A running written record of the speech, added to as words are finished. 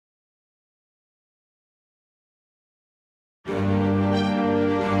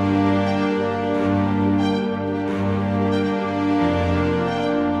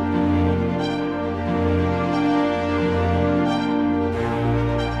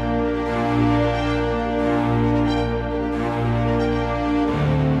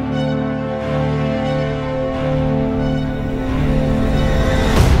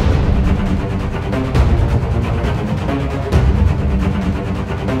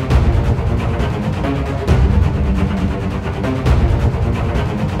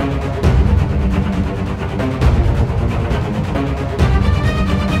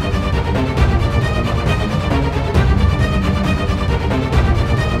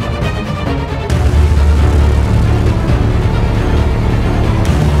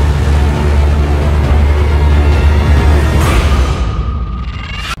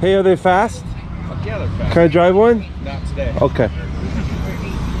Hey, are they fast? Fuck yeah, they're fast. Can I drive one? Not today. Okay.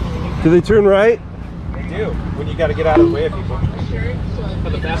 Do they turn right? They do. When you got to get out of the way of people. For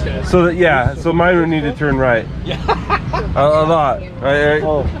the fast guys. So that, yeah, so mine would need to turn right. Yeah. A lot. Right?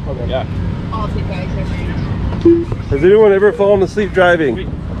 Oh, okay. Yeah. Has anyone ever fallen asleep driving?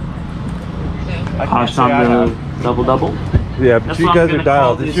 House on the double-double. Yeah, but you guys are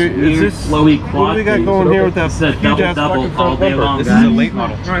dialed. Is this what do we got going here with that huge ass fucking front bumper? This is a late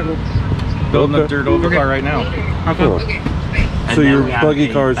model. Building a dirt over car right now. Cool. So your buggy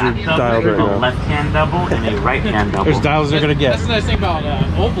cars are dialed right now. A left-hand double and a right-hand double. There's dials they're gonna guess. That's the nice thing about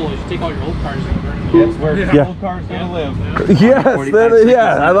Opal is you take all your old cars and burn them. That's where old cars gonna live. Yes,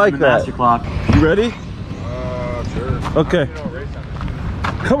 yeah, I like that. You ready? Sure. Okay.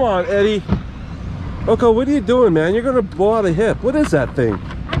 Come on, Eddie. Okay, what are you doing, man? You're gonna blow out a hip. What is that thing?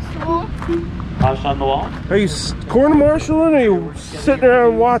 House on the wall. Are you corner marshalling or are you sitting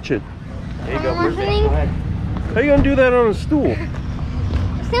around watching? There you go. Corner Go ahead. How are you gonna do that on a stool?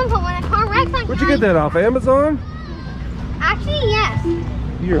 Simple, when a car wrecks on Where'd you get that off? Amazon? Actually, yes.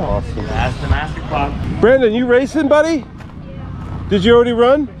 You're awesome. That's the master clock. Brandon, you racing, buddy? Did you already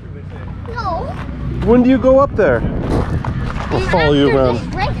run? No. When do you go up there? I'll follow you around.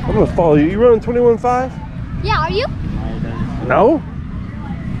 I'm gonna follow you. You running 21.5? Yeah, are you? No?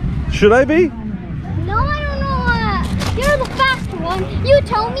 Should I be? No, I don't know. You're the fast one. You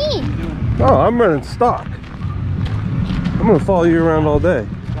tell me. Oh, I'm running stock. I'm gonna follow you around all day.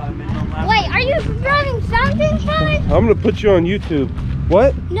 Wait, are you driving something, Thomas? I'm gonna put you on YouTube.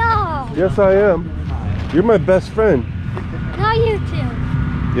 What? No. Yes, I am. You're my best friend. No, YouTube.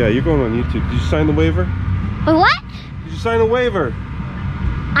 Yeah, you're going on YouTube. Did you sign the waiver? What? Did you sign a waiver?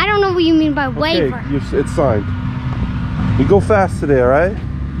 I don't know what you mean by waiver. Okay, it's signed. You go fast today, all right?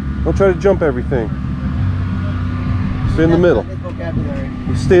 Don't try to jump everything. Stay in the middle.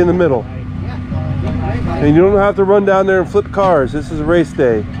 You stay in the middle. And you don't have to run down there and flip cars. This is a race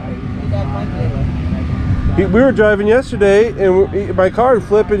day. We were driving yesterday and my car would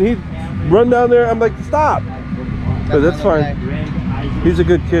flip and he'd run down there. I'm like, stop. But that's fine. He's a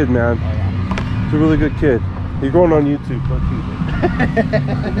good kid, man. He's a really good kid. You're going on YouTube.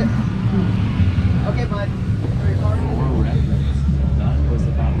 Okay, bud.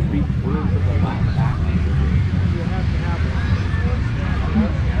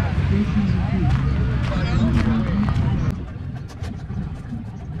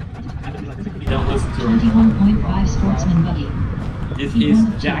 Don't listen to 21.5 Sportsman Buddy. This is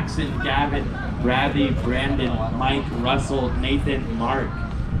Jackson, Gavin, Bradley, Brandon, Mike, Russell, Nathan, Mark.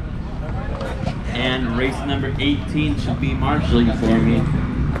 And race number 18 should be marshalling for me.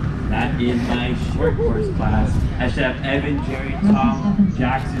 That is my short course class. I should have Evan, Jerry, Tom,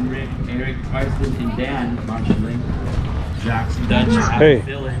 Jackson, Rick, Eric, Carson, and Dan marshalling. Jackson Dutch, Hey,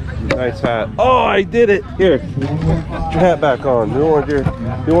 fill in. nice hat. Oh, I did it. Here, put your hat back on. You don't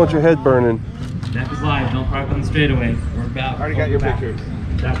want your head burning. Step is live. Don't park on the straightaway. We're about. Already got your pictures.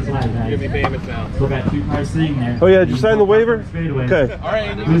 Step is live, guys. Give me payments now. Still got 2 cars sitting there. Oh yeah, did you sign the waiver? Okay. All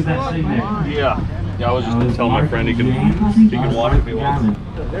right. Who's that sitting there? Yeah. Yeah, I was just gonna tell my friend he can watch if he wants.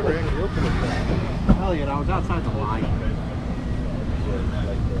 Hell yeah, I was outside the line.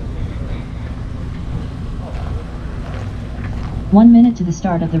 One minute to the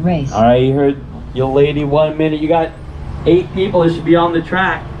start of the race. All right, you heard your lady. 1 minute. You got 8 people that should be on the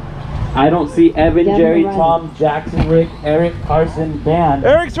track. I don't see Evan, Jerry, Tom, Jackson, Rick, Eric, Carson, Dan.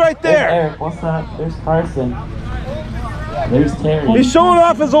 Eric's right there. There's Eric, what's that? There's Carson. There's Terry. He's showing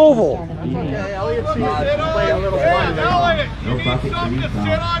off his oval. No bucket for you, Tom.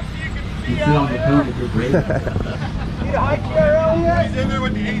 You sit on the cone with your brake. He's in there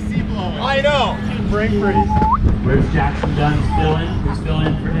with the AC blowing. I know. Brake freeze. Where's Jackson Dunn still in? Who's still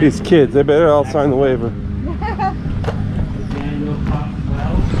in for him? These kids, they better all sign the waiver. Daniel,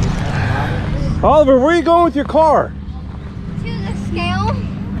 Oliver, where are you going with your car? To the scale.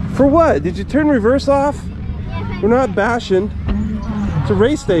 For what? Did you turn reverse off? Yes, We're not bashing. It's a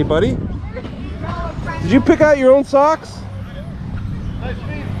race day, buddy. Did you pick out your own socks?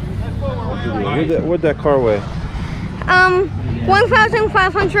 What'd that car weigh?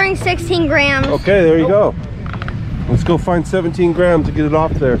 1,516 grams. Okay, there you go. Let's go find 17 grams to get it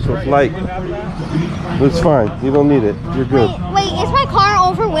off there so it's light. It's fine. You don't need it. You're good. Wait, is my car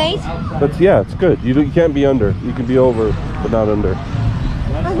overweight? But yeah, it's good. You can't be under. You can be over, but not under.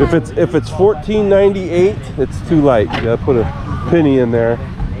 If it's 1498, it's too light. You gotta put a penny in there.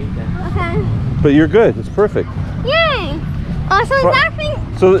 Okay. But you're good. It's perfect. Yay! So is that thing?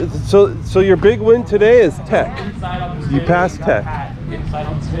 So your big win today is tech. You passed tech.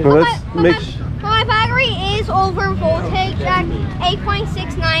 Well, let's make. My my battery is over voltage at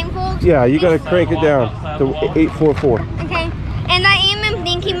 8.69 volts. Yeah, you gotta crank it down to 844. Okay. And I am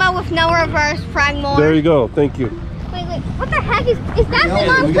thinking about with no reverse frag mode. There you go. Thank you. Wait, what the heck is that the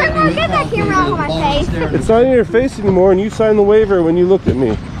monster? Oh, get that camera out of my face. It's not in your face anymore, and you signed the waiver when you looked at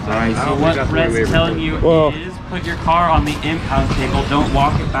me. Sorry, so what Brett's telling you is put your car on the impound table. Don't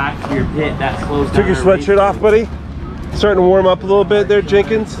walk it back to your pit. That slows down. Took your sweatshirt off, buddy? Starting to warm up a little bit there,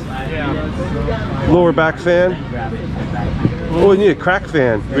 Jenkins? Yeah. Lower back fan. Oh, you need a crack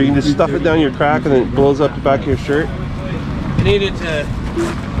fan where you can just stuff it down your crack and then it blows up the back of your shirt. I needed to,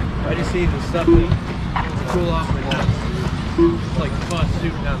 I just need the stuff to cool off my nuts. It's like fun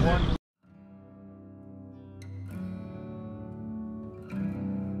shooting down there.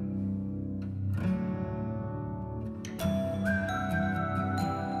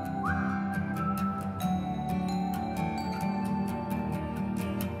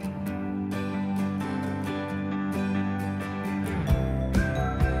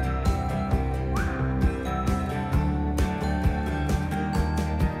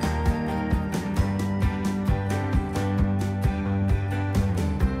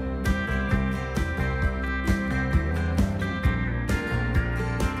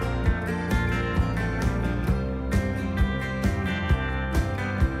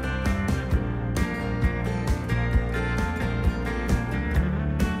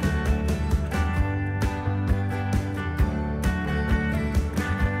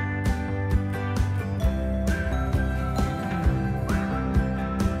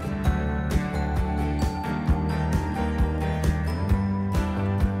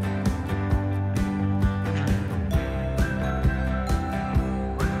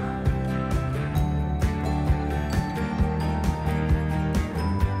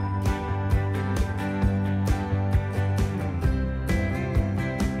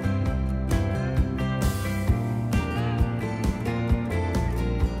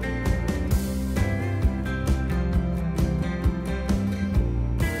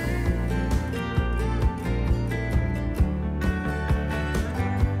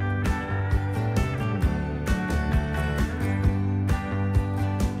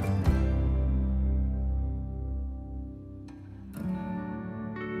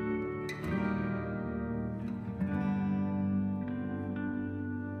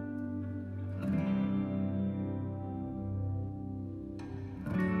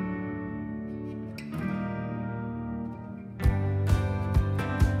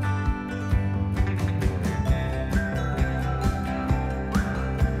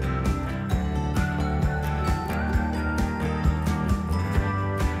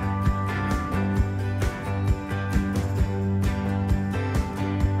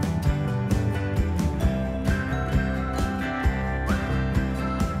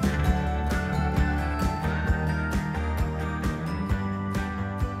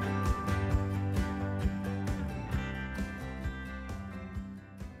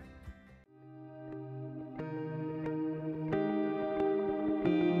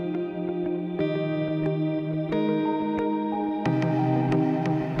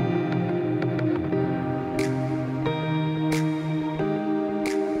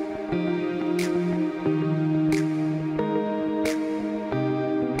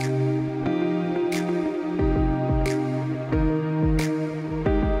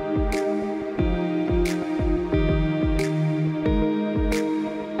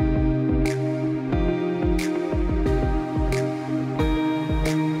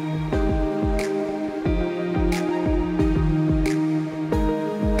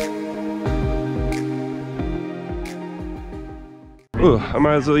 Ooh, I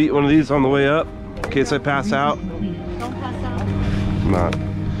might as well eat one of these on the way up in case I pass out. Don't pass out. I'm not.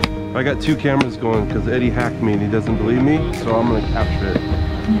 I got two cameras going because Eddie hacked me and he doesn't believe me, so I'm gonna capture it.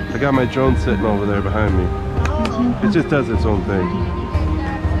 I got my drone sitting over there behind me. It just does its own thing.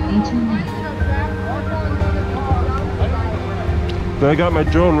 Then I got my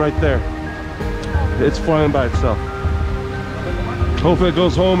drone right there. It's flying by itself. Hopefully it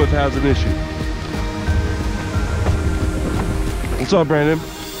goes home if it has an issue. What's up, Brandon?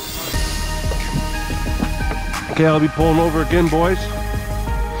 Okay, I'll be pulling over again, boys.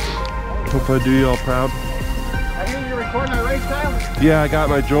 Hope I do you all proud. I hear you're recording that race time? Yeah, I got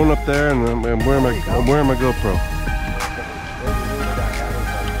my drone up there and I'm wearing my GoPro.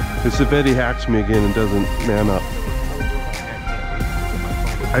 Because if Eddie hacks me again and doesn't man up.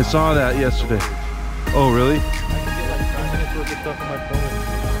 I saw that yesterday. Oh, really? I can get like 5 minutes worth of stuff on my phone.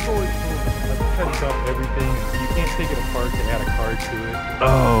 It's always like cutting up everything. You can't take it apart to add a card to it.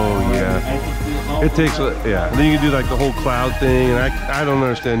 Oh, yeah. It takes, yeah. Then you can do like the whole cloud thing, and I don't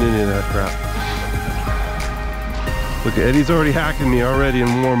understand any of that crap. Look, Eddie's already hacking me already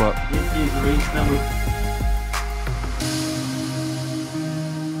in warm up. This is race number.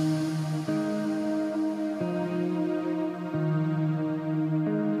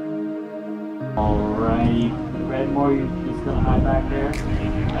 Alrighty, Redmore, you just gonna hide back there?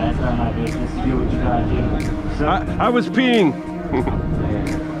 That's not my business. Do what you gotta do. So, I was peeing.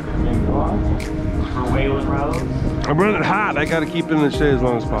 there you are. For Wayland Rose. I'm running hot. I gotta keep it in the shade as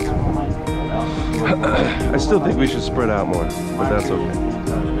long as possible. I still think we should spread out more, but that's okay.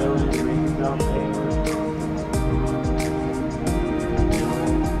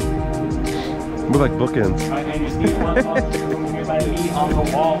 We're like bookends. I just need one here by me on the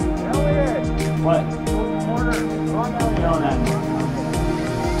wall. What? Corner. No, no.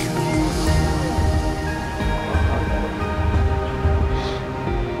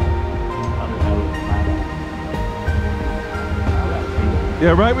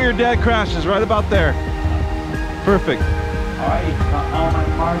 Yeah, right where your dad crashes, right about there. Perfect. Alright, Element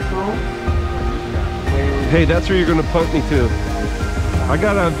Marshall. Hey, that's where you're gonna punt me to. I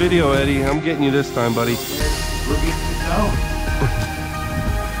got on video, Eddie. I'm getting you this time, buddy. We're good to go.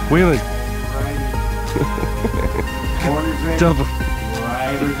 Wheeling. Corner's ready. Double.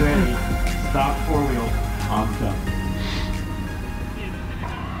 Driver's ready. Stock 4-wheel. On top.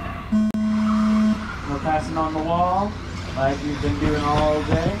 We're passing on the wall, like we've been doing all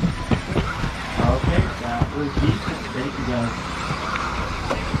day. Okay, that was decent. Thank you guys.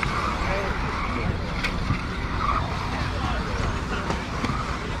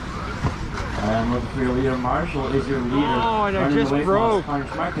 I'm looking for your leader. Marshall is your leader. Oh, and I Running just away from broke.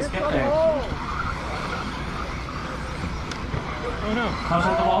 us. Marcus, get there. Oh no. Cross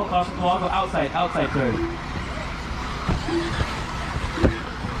at the wall, go outside, third.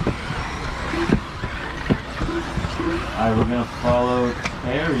 Alright, we're gonna follow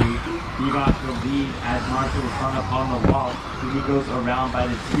Terry. He got the lead as Marshall was hung up on the wall. He goes around by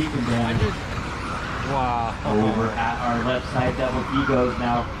the Tweakin' Band. Wow. Over at our left side, double he goes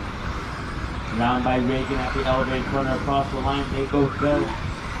now. Round by Reagan at the elevated corner across the line, they both go.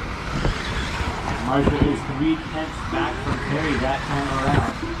 Marshall is 3/10 back from Terry that time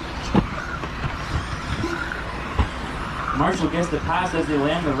around. Marshall gets the pass as they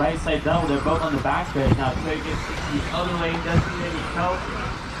land the right side double. They're both on the back stretch now. Terry gets the other lane, doesn't need any help.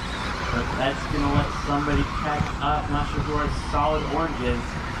 But that's going to let somebody catch up. Not sure who our solid orange is.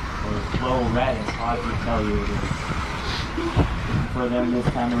 Or slow red, as hard to tell you it is. For them this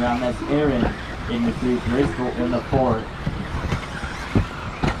time around, that's Aaron in the 3, Driscoll in the 4.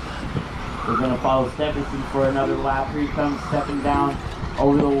 We're going to follow Stephenson for another lap. Here he comes, stepping down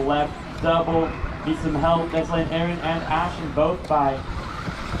over the left double. Need some help. That's letting Aaron and Ashton both by.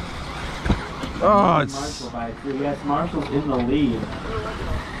 Oh, it's... Marshall by 2. Yes, Marshall's in the lead.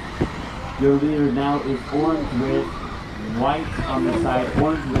 Your leader now is orange with white on the side.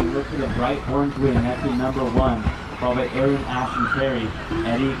 Orange wing, look at the bright orange wing. That's the number 1. Followed by Aaron, Ashton, Terry,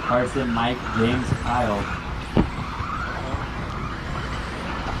 Eddie, Carson, Mike, James, Kyle.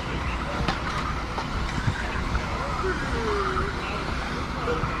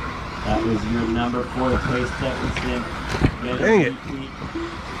 That was your number 4, Chase Stephenson. Dang it.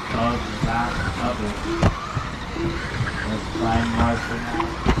 Of that of it. Let's find Marshall now.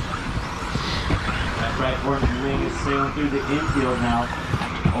 That right orange wing is sailing through the infield now.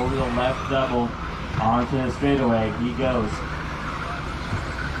 Over the left double. Onto the straightaway. He goes.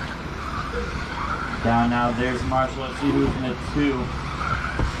 Down now, there's Marshall. Let's see who's in the 2.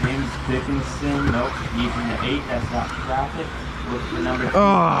 James Dickinson. Nope. He's in the 8. That's not traffic. With the number 2.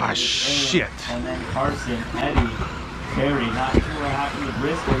 Oh, shit. And then Carson, Eddie, Terry. Not sure what happened to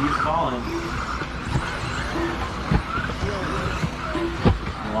Briscoe. He's falling.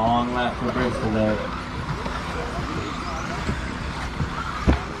 Long lap for Briscoe there.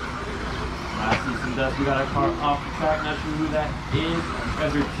 I see some dust. We got a car off the track. Not sure who that is.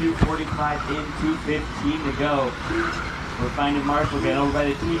 Guys are 2:45 in, 2:15 to go. We're finding Marshall again over by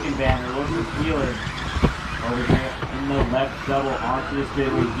the Tegan banner. Look for Keeler. Over here in the left double onto the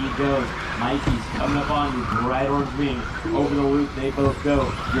straightaway. He goes. Mikey's coming up on the right orange wing. Over the loop, they both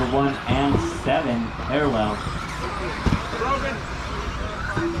go. You're 1 and 7 parallel.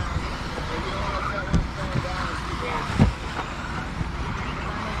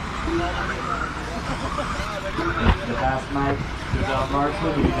 The pass Mike goes out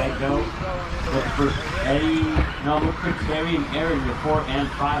Marshall. Who they go? Look for Eddie. No, look for Terry and Aaron. You're 4 and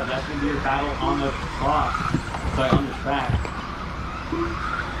 5. That's going to be your battle on the clock. Sorry, on the track.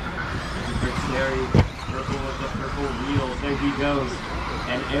 Looking for Terry. Purple with the purple wheels. There he goes.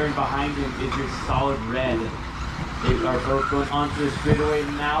 And Aaron behind him is your solid red. They are both going onto the straightaway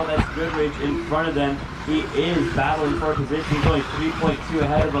now. That's Goodrich in front of them. He is battling for position. He's only 3.2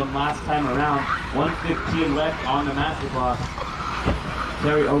 ahead of him last time around. 1:15 left on the master clock.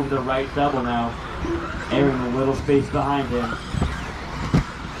 Terry over the right double now. Aaron a little space behind him.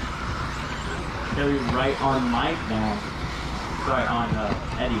 Terry right on Mike now. Sorry, on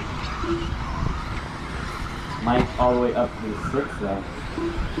Eddie. Mike all the way up to the 6th though.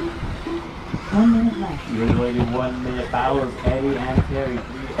 1 minute left. Usually 1 minute battles, Eddie and Terry,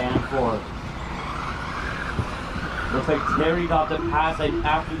 3 and 4. Looks like Terry got the pass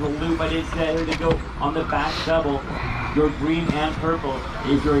after the loop. I did say here to go on the back double. Your green and purple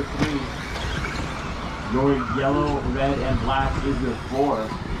is your 3. Your yellow, red, and black is your 4.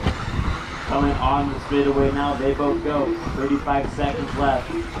 Coming on the straightaway now, they both go. 35 seconds left.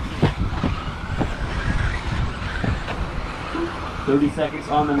 30 seconds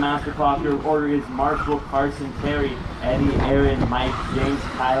on the master clock. Your order is Marshall, Carson, Terry, Eddie, Aaron, Mike, James,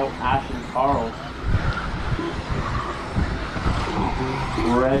 Kyle, Ash, and Carl.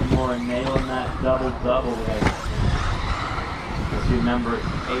 Redmore nailing that double there. Let's do number 8.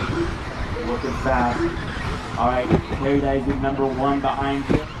 Looking fast. Alright, Terry, that is your number 1 behind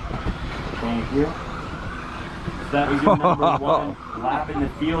you. Thank you. That was your number 1 lap in the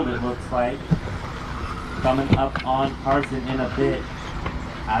field, it looks like. Coming up on Carson in a bit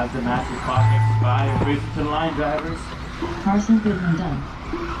as the master clock expires. Race to the line, drivers. Carson Goodman done.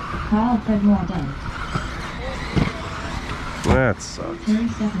 Kyle Fredmore done. That sucks. Terry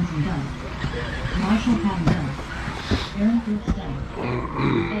Stephenson done. Marshall Patton done. Aaron Brooks done.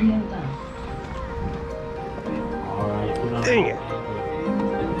 Eddie O done. Alright, dang it.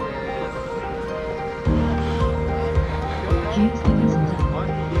 James Stephenson done.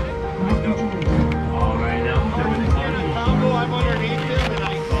 Mike Richard done. Alright, now I'm underneath him and I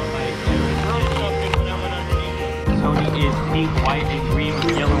Tony is pink, white, and green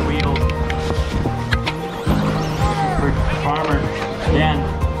with yellow wheels. For Farmer, Dan,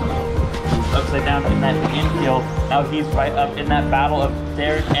 upside down in that infield. Now he's right up in that battle of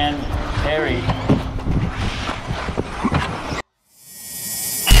Derek and Terry.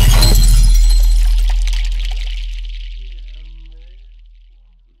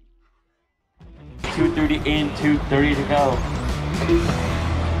 .230 in, 2:30 to go.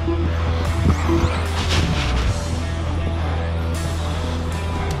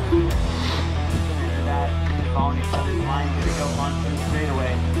 Tony from his line to go onto the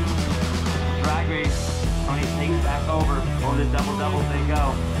straightaway. Drag race. Tony takes back over the double-doubles they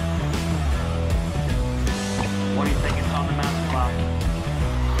go. 20 seconds on the master clock.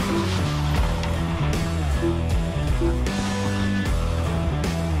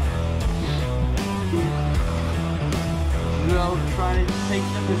 Trying to take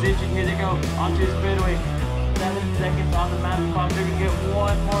the position here to go onto his straightaway. 7 seconds on the master clock. They're going to get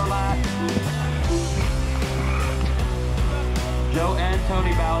 1 more lap. Joe and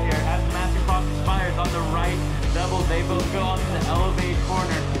Tony battle here as the master clock expires on the right double. They both go onto the elevated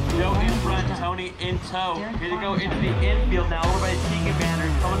corner. Joe in front, Tony in tow. Here to go into the infield now over by the Tegan banner.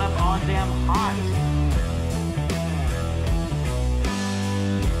 Coming up on damn hot.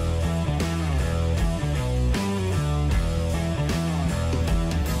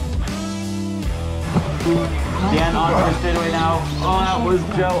 Dan onto the straightaway now. Oh, that was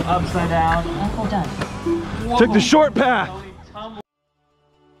Joe upside down. Uncle done. Whoa. Took the short path.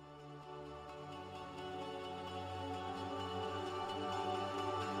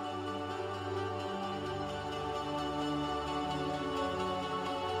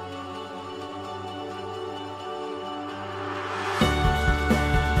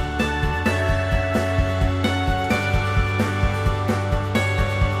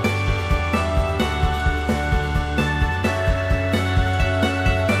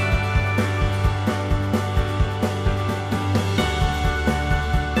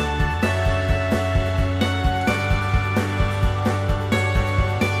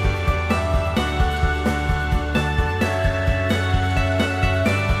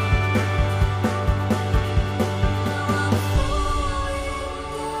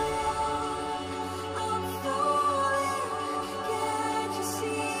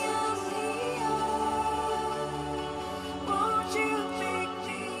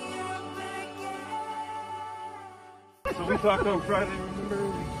 So we talked on Friday,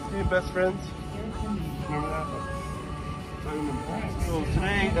 remember? Being best friends. Remember that? I remember.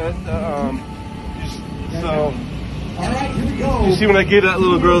 So today, you see when I gave that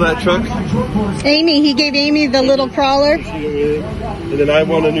little girl that truck? Amy, he gave Amy the little crawler. And then I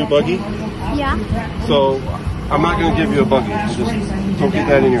won a new buggy. Yeah. So I'm not going to give you a buggy. Just don't get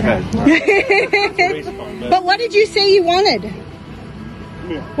that in your head. But what did you say you wanted?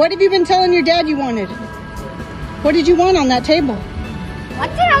 What have you been telling your dad you wanted? What did you want on that table? What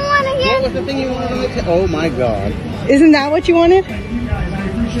did I want again? What was the thing you wanted on the table? Oh my god. Isn't that what you wanted?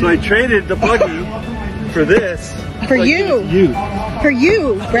 So I traded the buggy for this. For you. For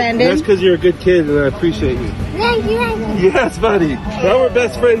you, Brandon. That's because you're a good kid and I appreciate you. Thank you, thank you. Yes, buddy. Now we're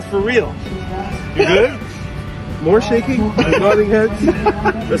best friends for real. You good? More shaking? Nodding heads?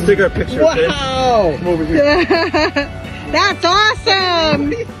 Let's take our picture, okay? Wow! Come over here. That's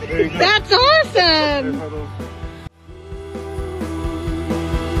awesome. That's awesome.